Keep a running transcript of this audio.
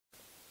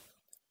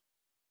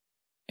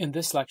In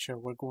this lecture,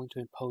 we're going to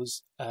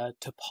impose a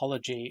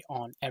topology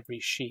on every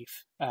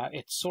sheaf.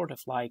 It's sort of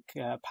like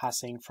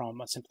passing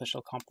from a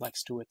simplicial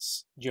complex to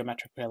its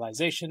geometric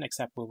realization,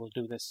 except we will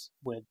do this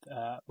with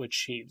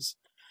sheaves.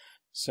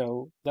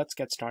 So let's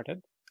get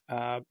started.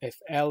 If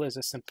L is a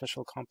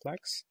simplicial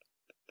complex,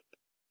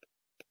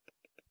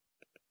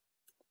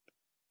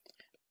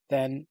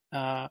 then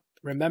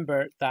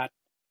remember that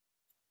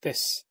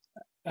this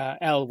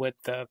L with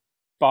the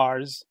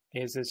bars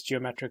is its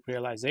geometric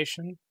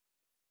realization.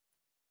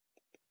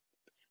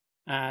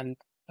 And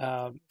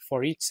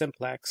for each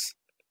simplex,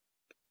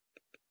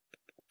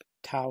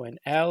 tau in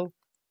L,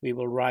 we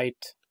will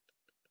write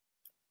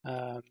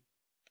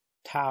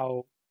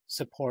tau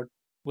support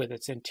with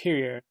its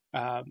interior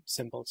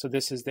symbol. So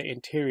this is the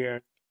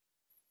interior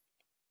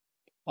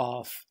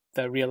of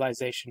the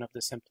realization of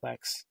the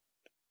simplex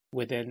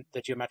within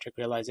the geometric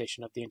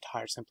realization of the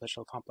entire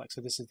simplicial complex.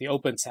 So this is the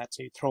open set,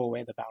 so you throw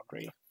away the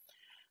boundary.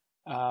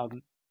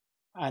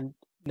 And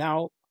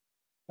now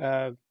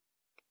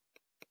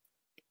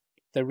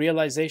the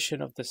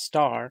realization of the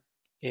star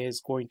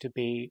is going to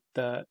be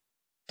the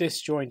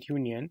disjoint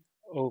union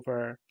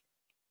over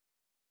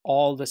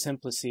all the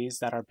simplices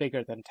that are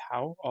bigger than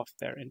tau of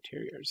their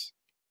interiors.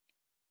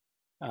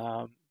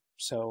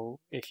 So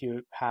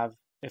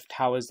if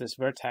tau is this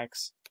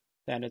vertex,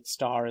 then its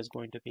star is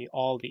going to be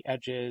all the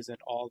edges and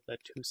all the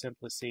two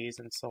simplices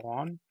and so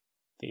on,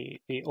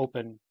 the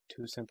open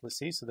two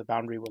simplices, so the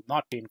boundary will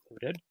not be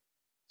included.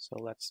 So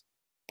let's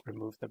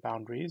remove the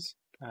boundaries.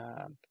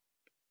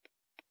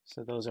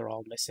 So those are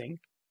all missing.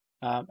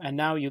 And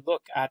now you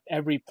look at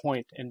every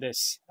point in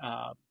this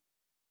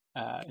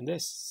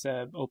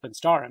open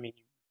star. I mean,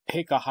 you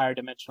pick a higher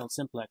dimensional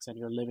simplex and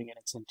you're living in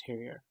its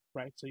interior,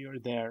 right? So you're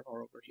there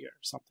or over here,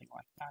 something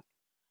like that.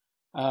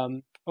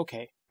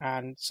 Okay,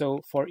 and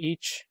so for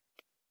each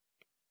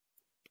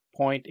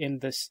point in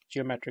this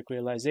geometric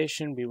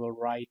realization, we will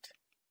write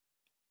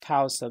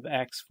tau sub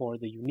x for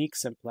the unique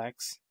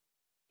simplex,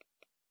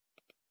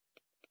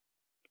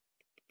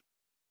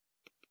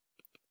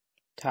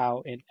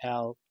 tau in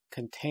L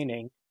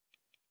containing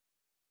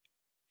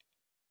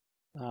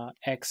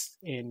x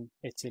in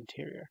its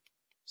interior.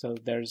 So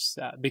there's,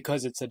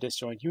 because it's a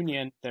disjoint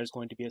union, there's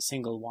going to be a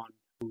single one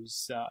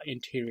whose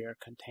interior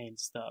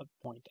contains the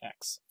point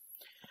x.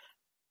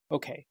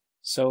 Okay,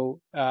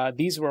 so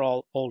these were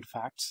all old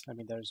facts. I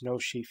mean, there's no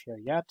sheaf here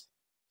yet.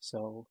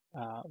 So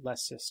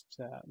let's just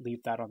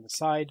leave that on the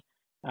side.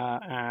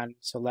 And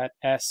so let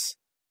S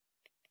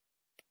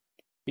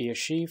be a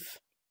sheaf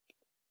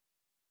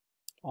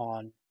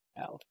on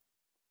L.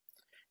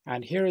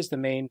 And here is the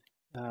main,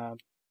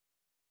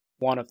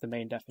 one of the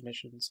main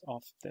definitions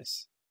of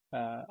this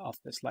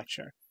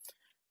lecture.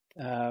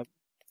 The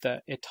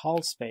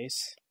Etale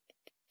space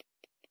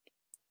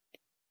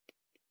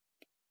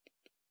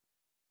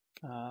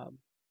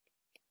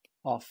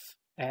of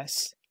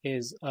S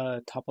is a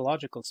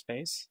topological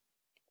space.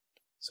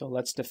 So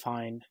let's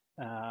define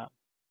the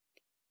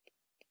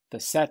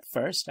set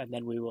first, and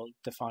then we will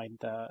define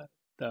the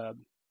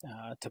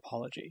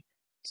topology.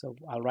 So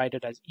I'll write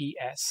it as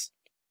ES,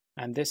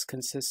 and this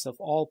consists of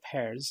all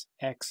pairs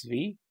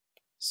XV,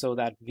 so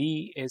that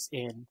V is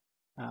in,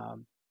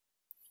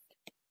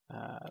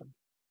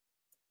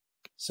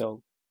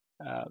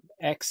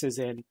 X is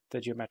in the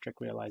geometric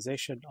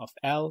realization of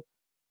L,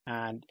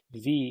 and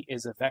V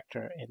is a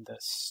vector in the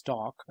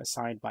stalk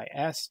assigned by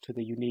S to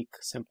the unique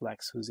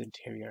simplex whose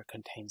interior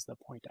contains the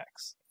point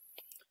X.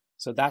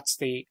 So that's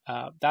the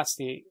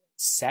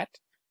set.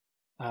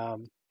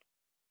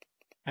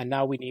 And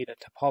now we need a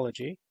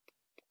topology.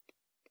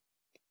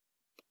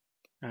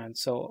 And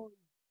so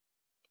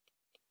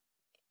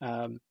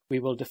we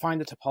will define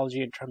the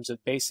topology in terms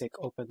of basic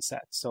open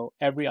sets. So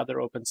every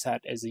other open set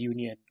is a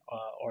union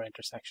or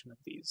intersection of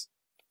these.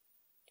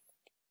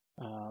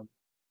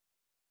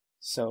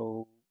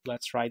 So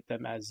let's write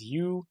them as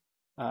U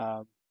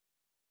tau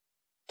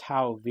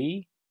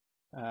V.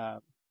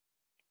 So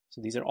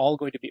these are all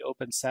going to be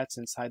open sets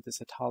inside this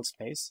Etale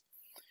space,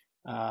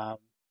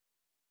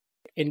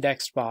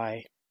 indexed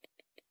by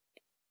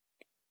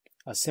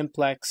a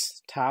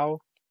simplex tau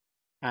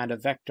and a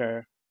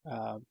vector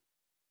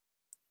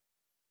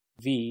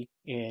V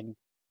in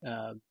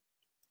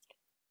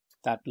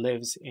that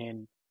lives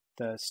in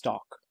the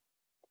stalk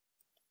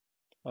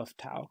of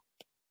tau.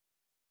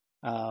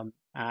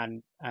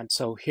 And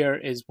so here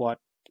is what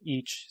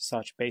each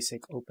such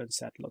basic open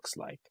set looks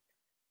like.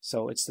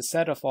 So it's the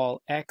set of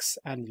all X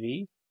and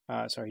V,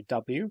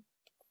 W.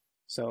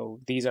 So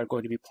these are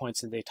going to be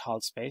points in the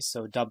Etale space.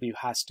 So W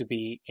has to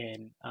be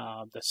in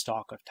the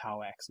stalk of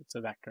tau X. It's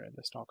a vector in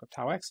the stalk of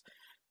tau X.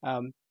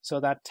 So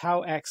that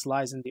tau X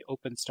lies in the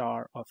open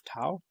star of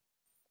tau,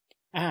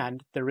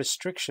 and the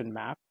restriction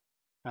map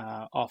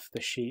of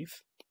the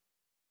sheaf,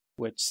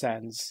 which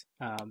sends,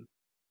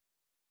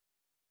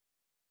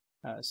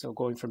 so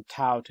going from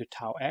tau to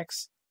tau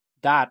X,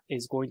 that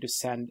is going to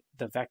send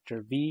the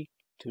vector V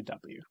to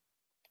W.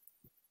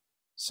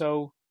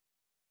 So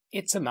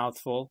it's a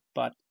mouthful,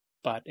 but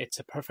it's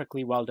a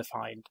perfectly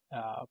well-defined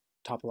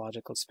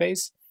topological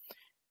space.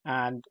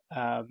 And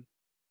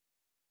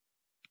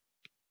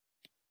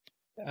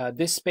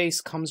this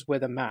space comes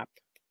with a map,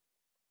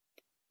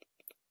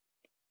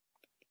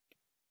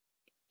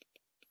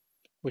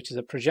 which is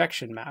a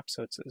projection map,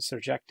 so it's a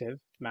surjective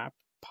map,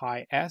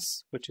 pi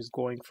s, which is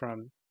going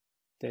from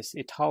this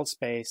Etale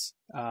space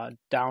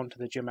down to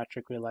the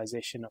geometric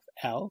realization of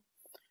L,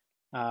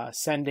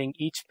 sending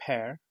each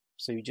pair,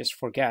 so you just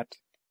forget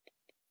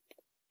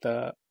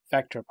the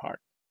vector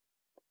part,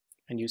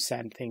 and you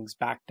send things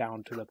back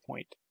down to the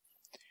point.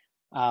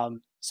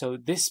 So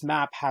this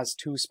map has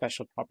two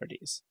special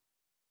properties.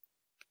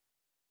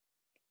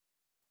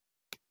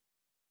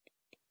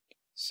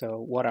 So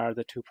what are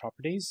the two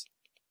properties?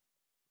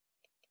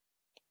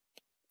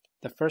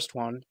 The first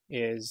one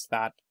is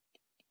that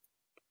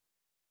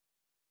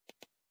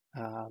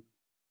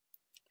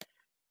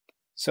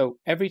so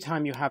every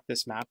time you have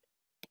this map,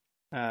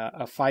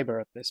 a fiber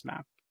of this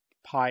map,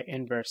 pi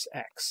inverse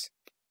x,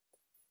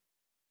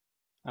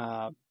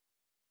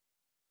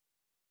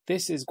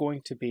 this is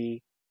going to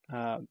be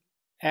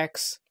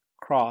x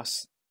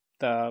cross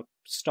the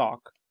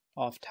stalk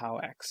of tau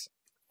x.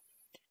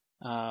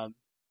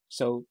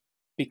 So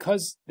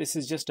because this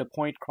is just a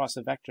point cross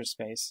a vector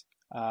space,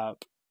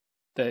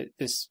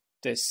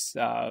 this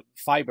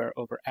fiber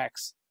over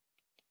x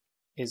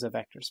is a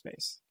vector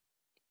space.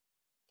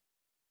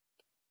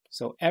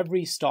 So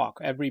every stalk,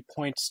 every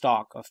point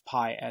stalk of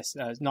pi s,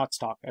 not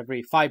stalk,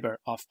 every fiber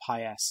of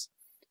pi s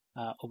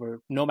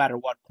over no matter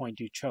what point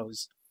you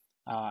chose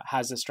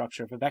has a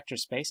structure of a vector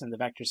space, and the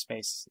vector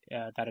space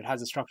that it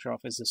has a structure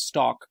of is a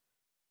stalk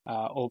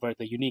over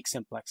the unique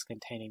simplex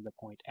containing the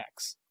point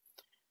x.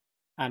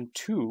 And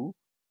two,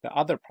 the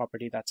other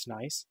property that's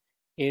nice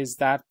is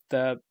that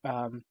the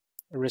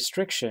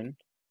restriction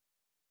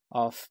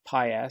of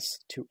pi s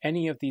to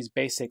any of these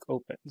basic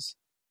opens,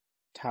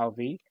 tau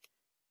v,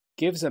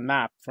 gives a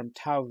map from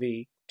tau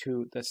v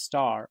to the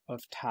star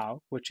of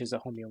tau, which is a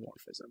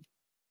homeomorphism.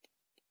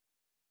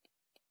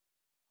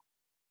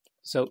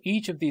 So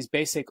each of these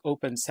basic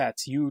open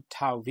sets u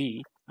tau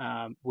v,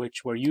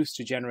 which were used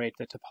to generate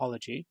the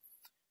topology,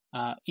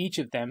 each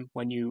of them,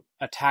 when you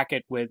attack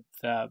it with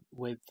the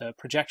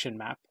projection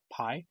map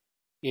pi,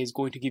 is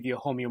going to give you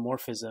a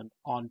homeomorphism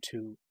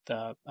onto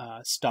the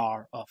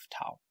star of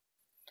tau,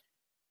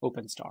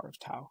 open star of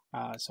tau.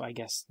 So I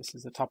guess this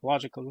is the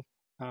topological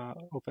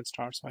open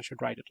star, so I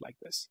should write it like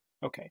this.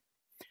 Okay,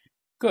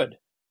 good.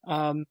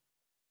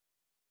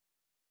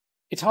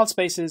 Etale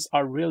spaces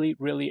are really,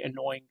 really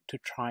annoying to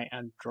try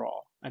and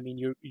draw. I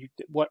mean,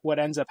 what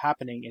ends up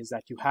happening is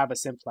that you have a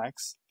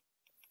simplex,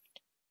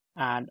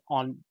 and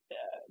on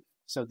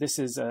so this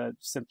is a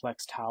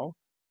simplex tau,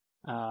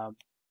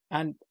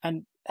 and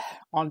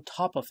on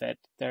top of it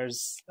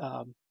there's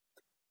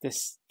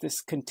this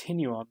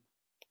continuum.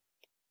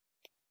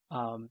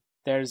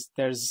 There's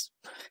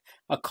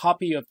a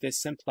copy of this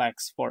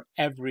simplex for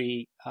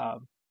every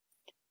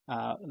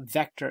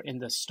vector in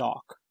the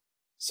stalk.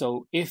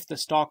 So if the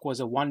stalk was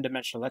a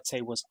one-dimensional, let's say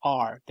it was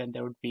R, then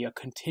there would be a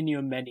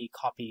continuum many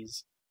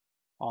copies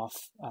of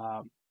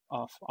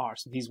R.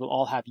 So these will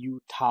all have u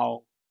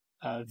tau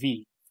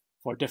v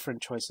for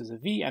different choices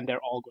of v, and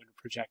they're all going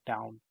to project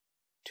down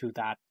to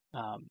that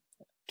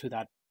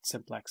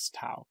simplex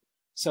tau.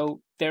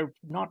 So they're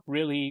not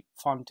really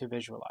fun to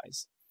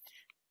visualize,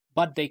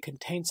 but they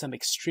contain some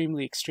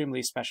extremely,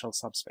 extremely special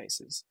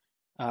subspaces,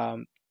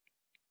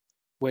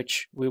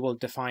 which we will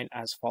define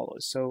as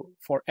follows. So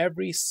for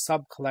every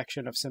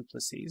subcollection of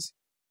simplices,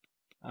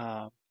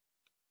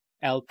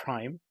 L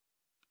prime,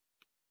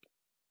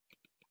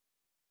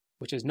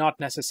 which is not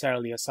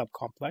necessarily a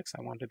subcomplex,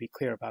 I want to be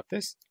clear about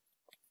this,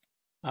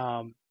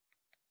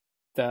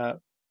 the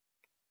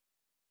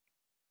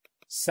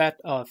set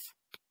of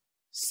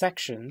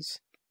sections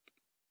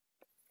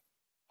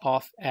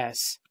of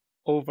S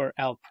over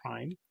L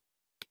prime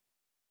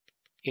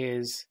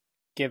is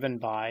given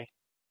by,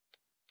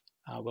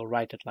 we'll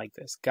write it like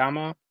this,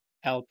 gamma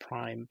L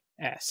prime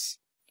S.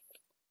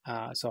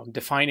 So I'm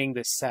defining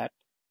this set.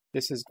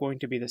 This is going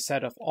to be the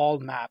set of all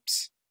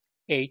maps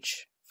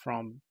H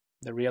from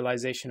the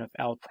realization of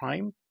L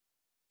prime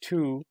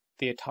to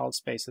the Etale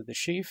space of the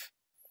sheaf,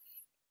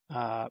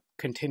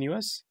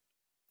 continuous,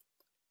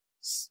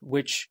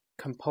 which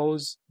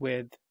compose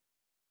with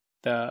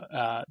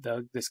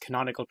this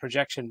canonical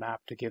projection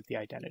map to give the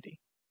identity.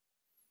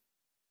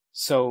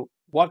 So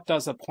what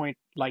does a point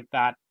like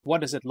that, what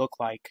does it look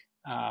like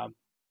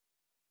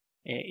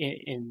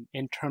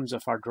in terms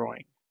of our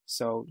drawing?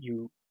 So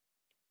you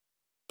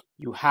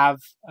have,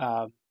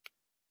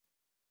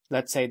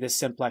 let's say this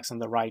simplex on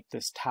the right,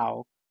 this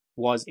tau,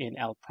 was in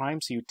L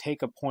prime. So you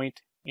take a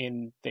point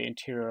in the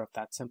interior of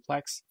that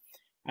simplex,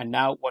 and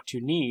now what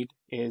you need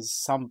is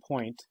some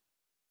point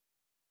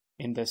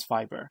in this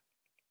fiber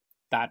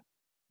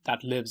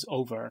that lives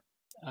over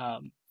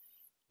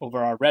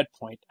our red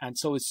point, and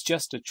so it's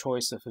just a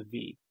choice of a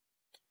v.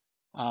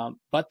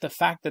 But the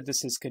fact that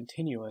this is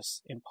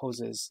continuous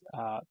imposes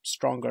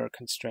stronger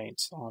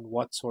constraints on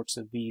what sorts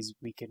of v's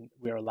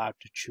we're allowed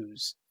to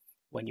choose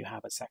when you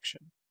have a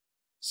section.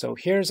 So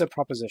here's a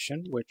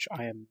proposition which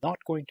I am not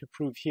going to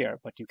prove here,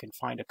 but you can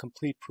find a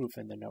complete proof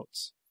in the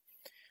notes.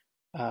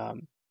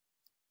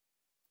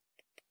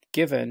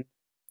 given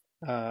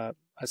a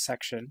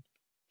section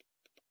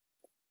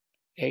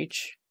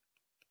H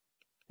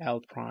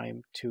L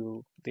prime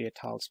to the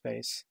Etale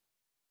space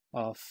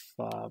of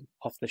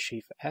the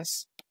sheaf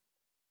S,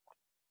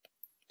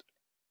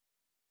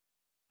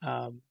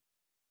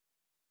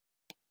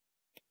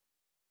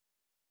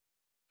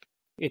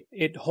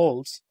 it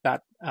holds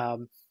that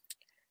the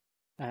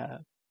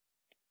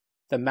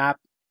map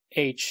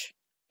H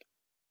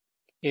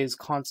is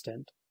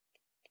constant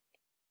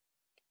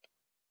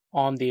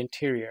on the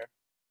interior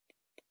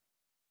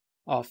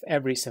of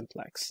every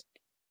simplex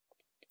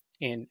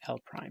in L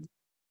prime.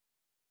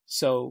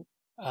 So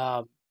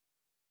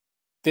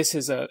this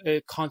is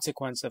a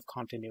consequence of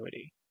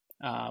continuity,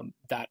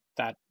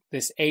 that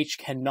this H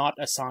cannot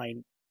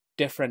assign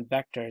different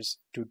vectors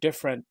to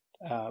different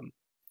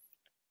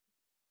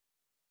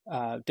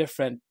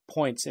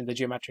points in the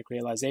geometric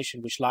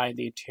realization which lie in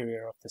the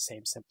interior of the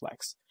same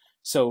simplex.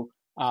 So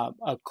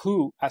a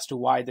clue as to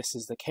why this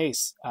is the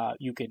case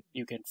you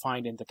can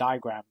find in the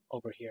diagram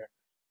over here.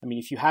 I mean,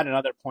 if you had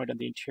another point on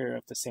the interior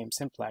of the same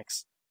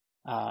simplex,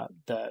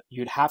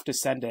 you'd have to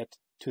send it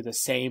to the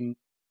same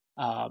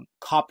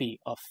copy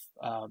of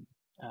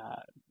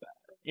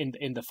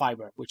in the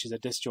fiber, which is a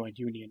disjoint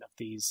union of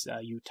these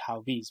U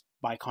tau V's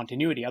by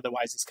continuity.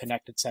 Otherwise, its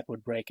connected set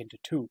would break into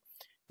two,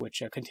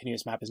 which a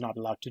continuous map is not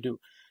allowed to do.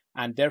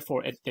 And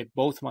therefore, they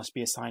both must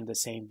be assigned the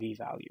same V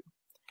value.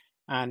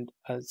 And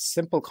a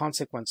simple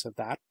consequence of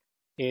that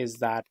is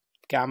that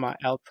gamma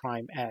L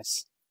prime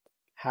S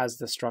has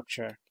the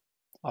structure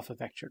of a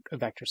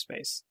vector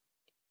space.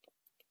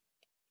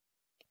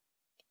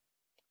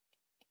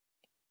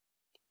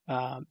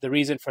 The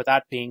reason for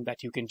that being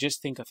that you can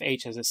just think of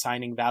H as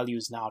assigning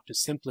values now to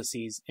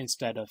simplices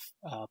instead of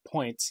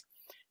points,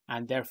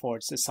 and therefore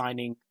it's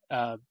assigning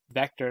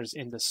vectors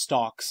in the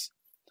stalks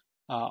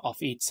of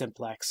each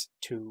simplex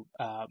to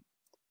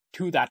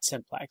that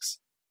simplex,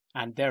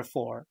 and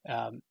therefore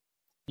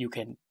you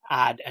can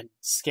add and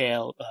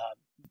scale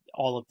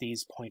all of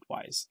these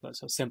point-wise,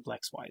 so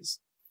simplex-wise.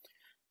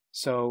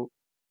 So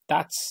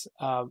that's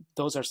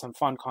those are some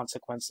fun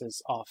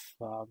consequences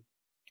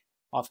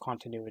of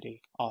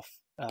continuity of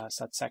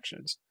such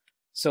sections.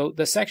 So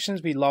the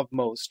sections we love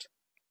most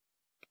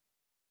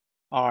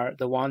are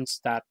the ones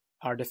that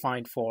are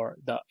defined for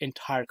the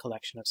entire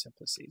collection of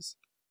simplices.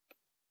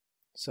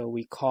 So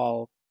we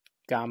call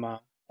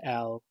gamma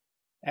L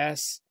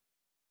S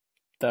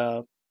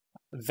the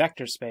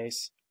vector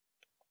space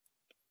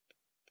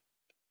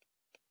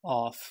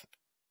of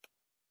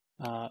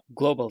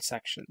global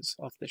sections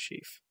of the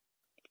sheaf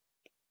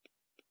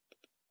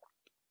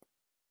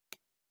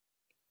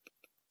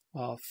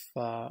of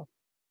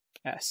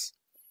S.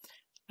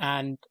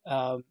 And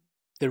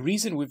the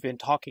reason we've been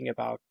talking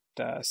about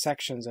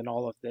sections and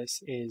all of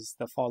this is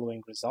the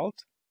following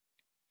result,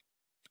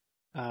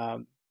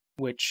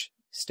 which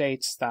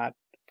states that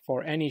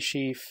for any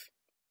sheaf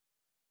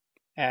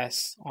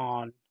S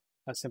on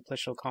a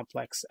simplicial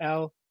complex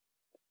L,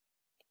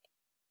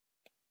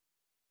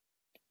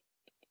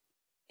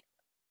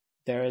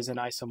 there is an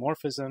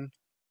isomorphism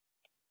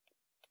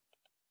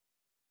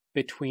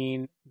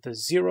between the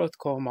zeroth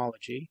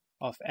cohomology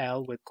of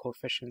L with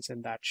coefficients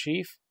in that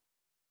sheaf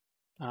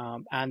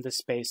and the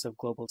space of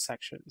global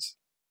sections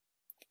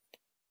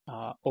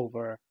of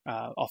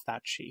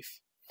that sheaf.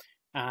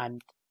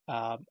 And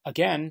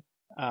again,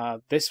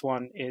 this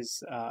one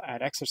is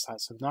an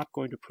exercise, so I'm not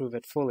going to prove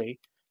it fully,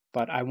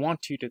 but I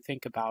want you to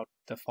think about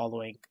the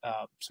following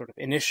sort of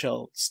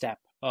initial step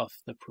of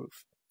the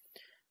proof.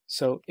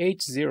 So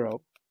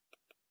H0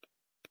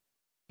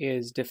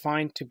 is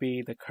defined to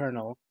be the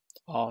kernel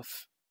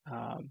of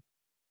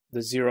the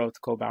zeroth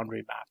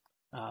coboundary map.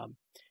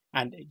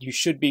 And you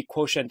should be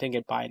quotienting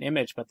it by an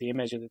image, but the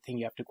image of the thing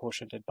you have to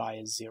quotient it by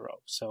is 0.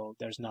 So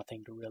there's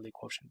nothing to really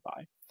quotient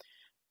by.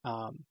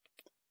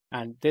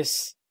 And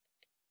this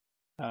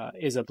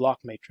is a block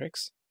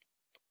matrix,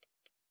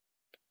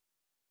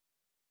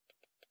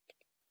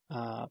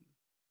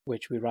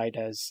 which we write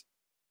as,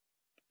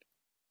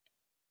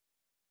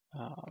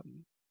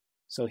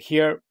 so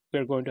here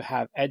we're going to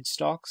have edge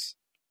stalks.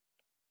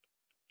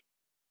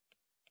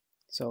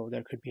 So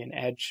there could be an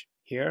edge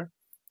here,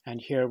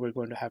 and here we're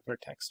going to have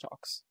vertex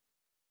stalks.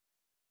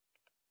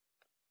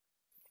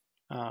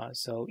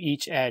 So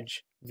each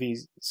edge,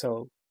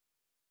 so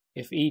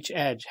if each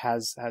edge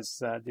has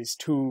these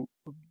two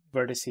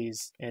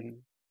vertices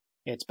in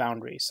its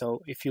boundary,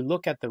 so if you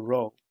look at the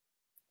row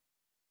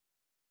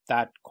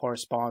that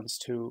corresponds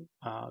to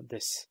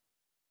this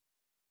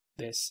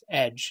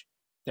edge,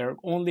 there are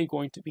only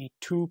going to be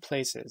two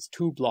places,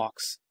 two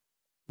blocks,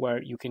 where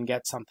you can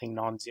get something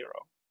non-zero.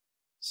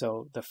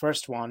 So the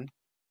first one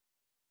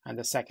and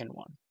the second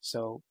one.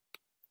 So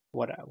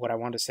what I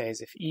want to say is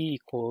if E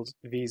equals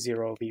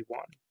V0,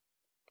 V1.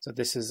 So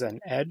this is an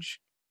edge,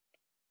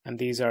 and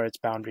these are its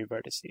boundary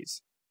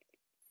vertices.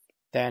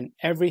 Then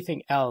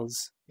everything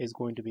else is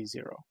going to be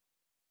 0.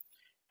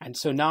 And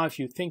so now if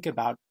you think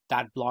about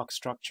that block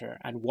structure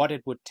and what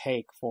it would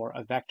take for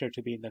a vector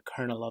to be in the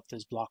kernel of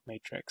this block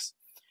matrix,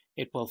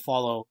 it will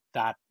follow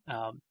that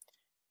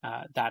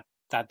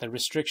that the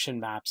restriction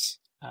maps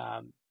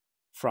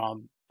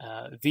from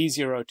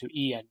V0 to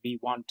E and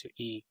V1 to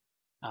E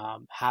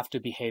have to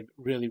behave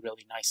really,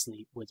 really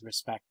nicely with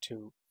respect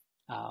to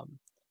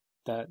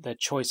the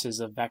choices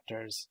of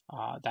vectors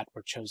that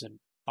were chosen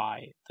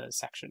by the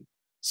section.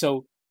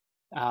 So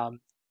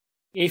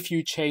if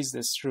you chase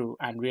this through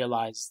and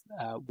realize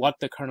what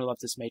the kernel of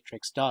this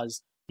matrix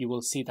does, you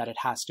will see that it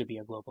has to be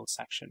a global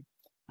section.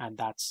 And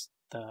that's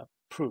the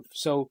proof.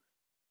 So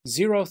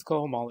zeroth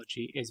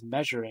cohomology is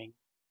measuring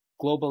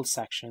global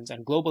sections,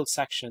 and global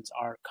sections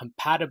are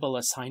compatible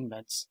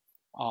assignments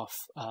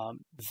of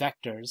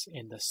vectors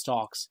in the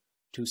stalks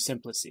to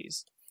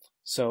simplices.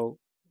 So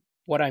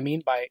what I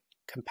mean by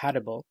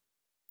compatible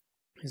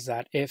is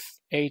that if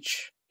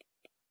H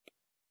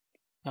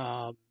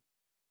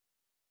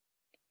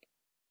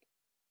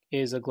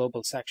is a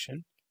global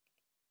section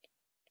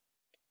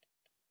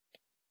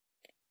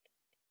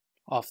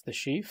of the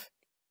sheaf,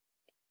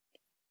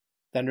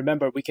 then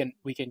remember we can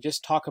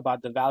just talk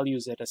about the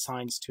values it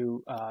assigns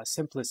to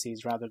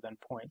simplices rather than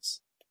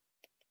points.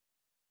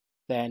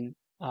 Then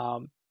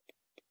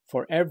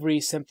for every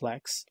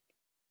simplex,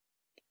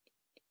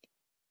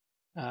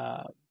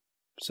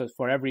 so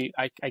for every,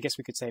 I guess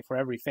we could say for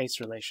every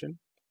face relation,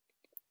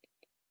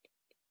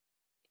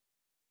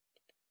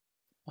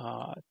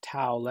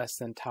 tau less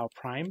than tau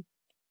prime,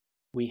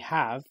 we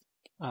have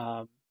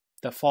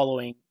the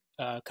following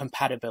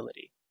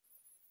compatibility.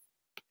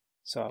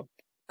 So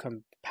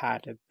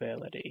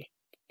compatibility,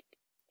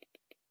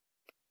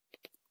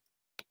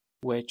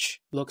 which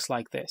looks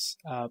like this.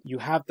 You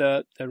have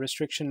the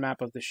restriction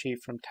map of the sheaf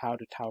from tau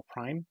to tau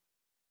prime.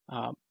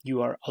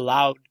 You are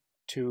allowed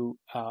to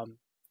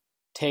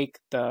take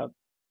the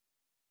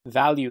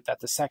value that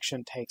the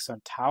section takes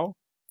on tau,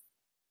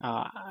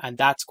 and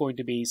that's going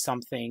to be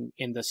something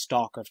in the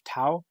stalk of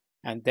tau,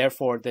 and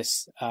therefore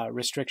this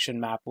restriction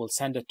map will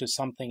send it to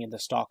something in the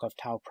stalk of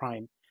tau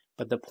prime.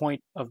 But the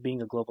point of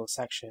being a global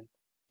section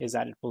is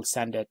that it will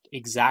send it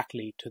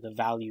exactly to the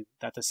value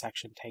that the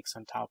section takes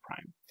on tau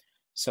prime.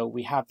 So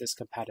we have this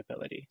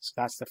compatibility. So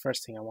that's the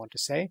first thing I want to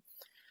say.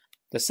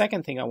 The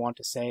second thing I want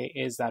to say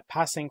is that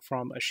passing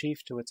from a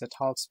sheaf to its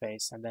Etale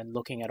space and then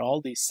looking at all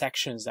these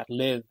sections that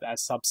live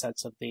as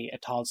subsets of the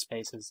Etale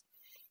spaces,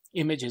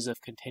 images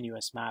of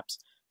continuous maps,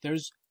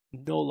 there's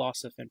no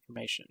loss of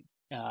information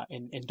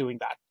in doing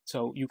that.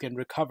 So you can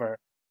recover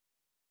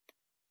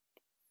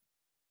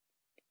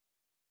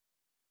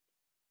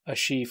a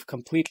sheaf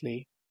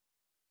completely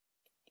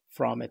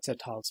from its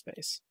Etale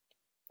space.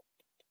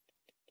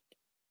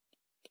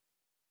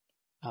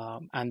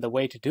 And the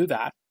way to do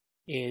that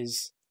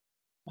is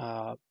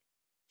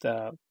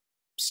the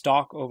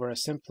stalk over a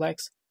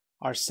simplex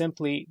are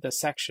simply the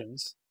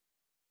sections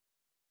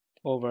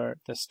over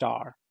the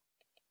star.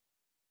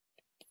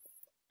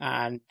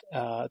 And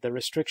the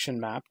restriction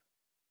map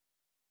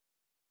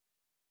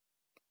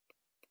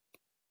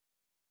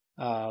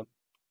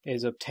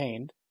is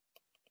obtained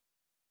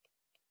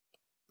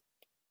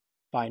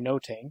by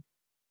noting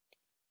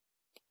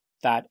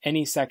that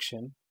any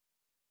section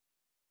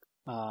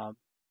from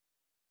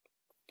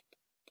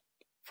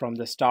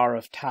the star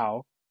of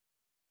tau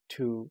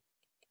to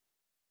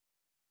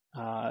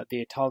the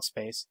Etale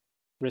space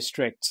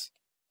restricts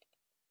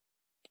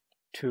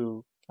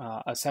to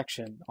a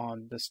section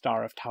on the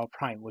star of tau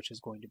prime, which is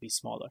going to be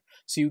smaller.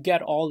 So you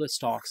get all the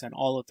stalks and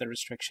all of the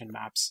restriction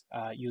maps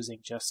using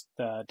just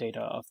the data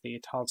of the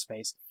Etale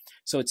space.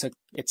 So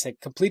it's a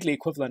completely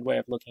equivalent way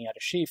of looking at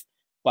a sheaf,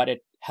 but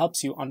it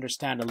helps you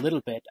understand a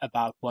little bit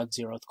about what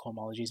zeroth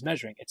cohomology is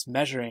measuring. It's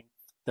measuring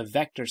the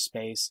vector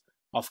space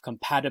of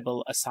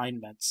compatible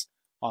assignments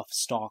of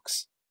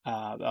stalks,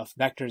 of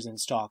vectors in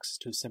stalks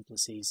to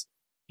simplices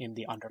in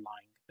the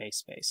underlying base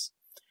space.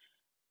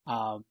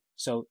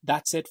 So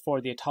that's it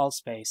for the Etale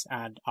space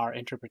and our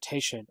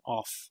interpretation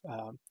of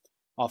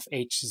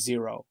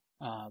H0,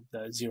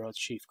 the zeroth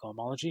sheaf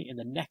cohomology. In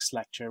the next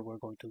lecture, we're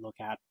going to look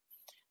at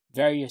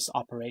various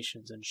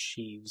operations and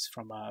sheaves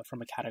from a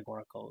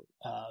categorical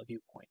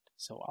viewpoint.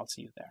 So I'll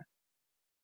see you there.